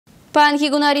Паянхи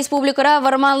куна республикăра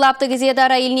вăрман лаптăкեսене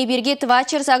тара илни пирки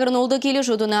твачыр сагрынулды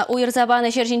килĕшүү тунă. Уйăрса панă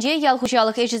çинче ял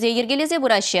хуçалăх ĕçĕсе йĕркелесе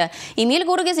пыраççĕ. эмел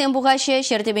курăкեսем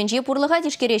пухаççĕ, тепенчи пурлăха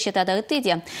тишкереççĕ тата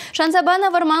ытти. Шанса панă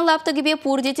вăрман лаптăкепе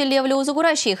пурде теллевле узы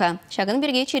кураççĕ-и-ха. Çакын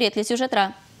пирки черетле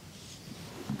сюжетра.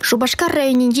 Шубашкар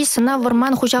районинде сына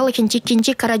вăрман хуçалăхын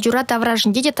çинче караджура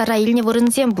тавражынде де тара илни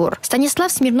вырынсем бур.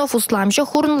 Станислав Смирнов усламчы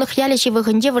хурынлых ялеши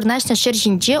вăхынде вырначны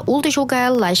çрçинче улды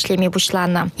çулкаялла ишлеме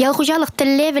бучлана. Ял хуçалăх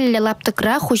тӹллевелле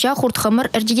лаптăкăра хуçа хуртхăмăр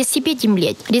ӹрчедесипе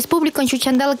тимлет. Республикан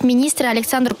çучандалык министр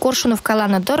Александр Коршунов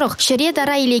каланы дырых çре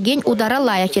тара илеген удара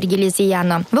лаяк йĕркелесе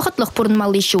яны. Вăхăтлăх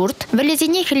пурнмалли çурт,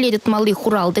 вӹллесене хиледет малли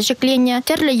хуралды çеклене,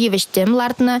 терлле йывăçтем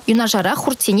лартнă, юнашара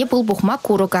хуртсене пулбухма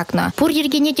курăкакнă. Пур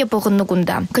йӗркене те пăхăннă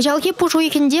кунда. Кăçалхи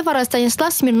пушуйхенде вара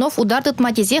Станислав Смирнов удардыт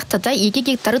матезех тата 2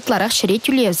 гектарытларах çре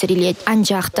тюлев зрелет.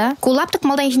 Анчахта кулаптык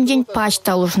малдайхинден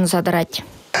пачта улушны задарать.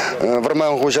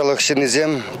 Вăрман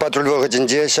хуçалăхсенезем патруль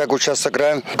вăхăтинде çак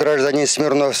участокра гражданин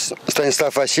Смирнов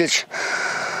Станислав Васильевич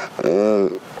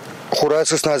хура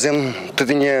сысназем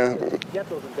тытине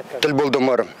тел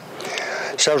болдымар.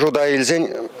 Çав жуда илсен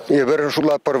эбір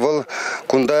шулаппăр вăл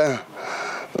кунда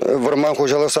вăрман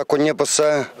хуçалăх законне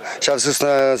пăсса çав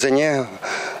сысназене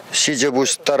çинче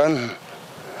буш таран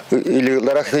или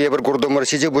ларах эбір курдымăр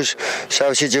çинче буш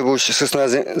çав çинче буш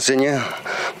сысназене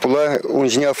пула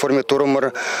унчине оформить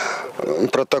турымăр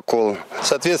протокол. В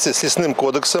соответствии с лесным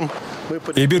кодексом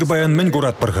Эбир баянмен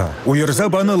куратпырға. Уйăрса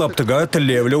паны лаптыга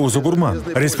тӹллевле узы курман.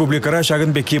 Республикăра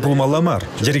çакын бекке пулмалламар.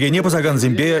 Жергене пысаган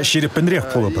зембе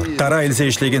çиреппенрех пулыпăр. Тара илсе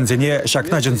ишлегенсене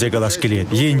çакна чынсе калас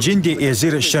келет. Енчен де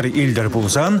эзир çр илдер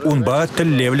пулсан, унба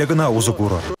тӹллевле гына узы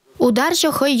курăр. Удар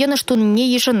хăй йăнăш тунне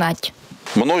йышăнать.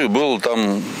 Мною было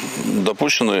там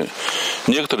допущены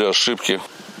некоторые ошибки.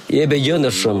 Ебе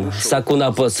йăнăшым,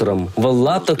 сакуна пăсрым, вăл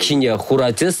лаптăкçине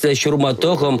хураççĕсте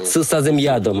çурматăхăм сысазем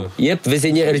ядым. Еп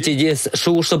весене ертедес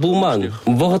шуушtă пулман,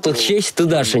 вăхăтлăх çеç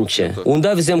тыдашынче.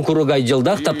 Унда весем курăкай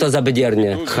йылдах таптаза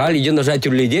бедерне, халь йăнăша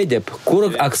тюрледе деп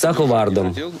курăк аксахă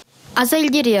вардым. Аза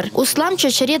илдерер, усламчы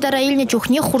çре тара илне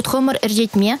чухне хуртхăмăр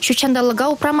ӹрчетме, çучандаллăга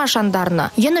упрама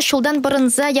шандарнă. Йăнăш çулдан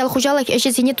пырынса ял хуçалăх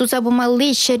ĕçесене туса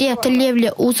пумалли çре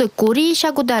тӹллевле узы кури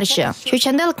çак ударчы.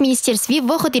 Çучандалык министерстви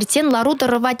вăхăт иртсен лару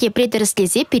тăрывате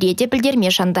преттерслесе пирете пӹлдерме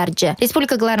шандарчы.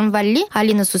 Республика Гларым Валли,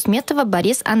 Алина Сусметова,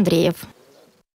 Борис Андреев.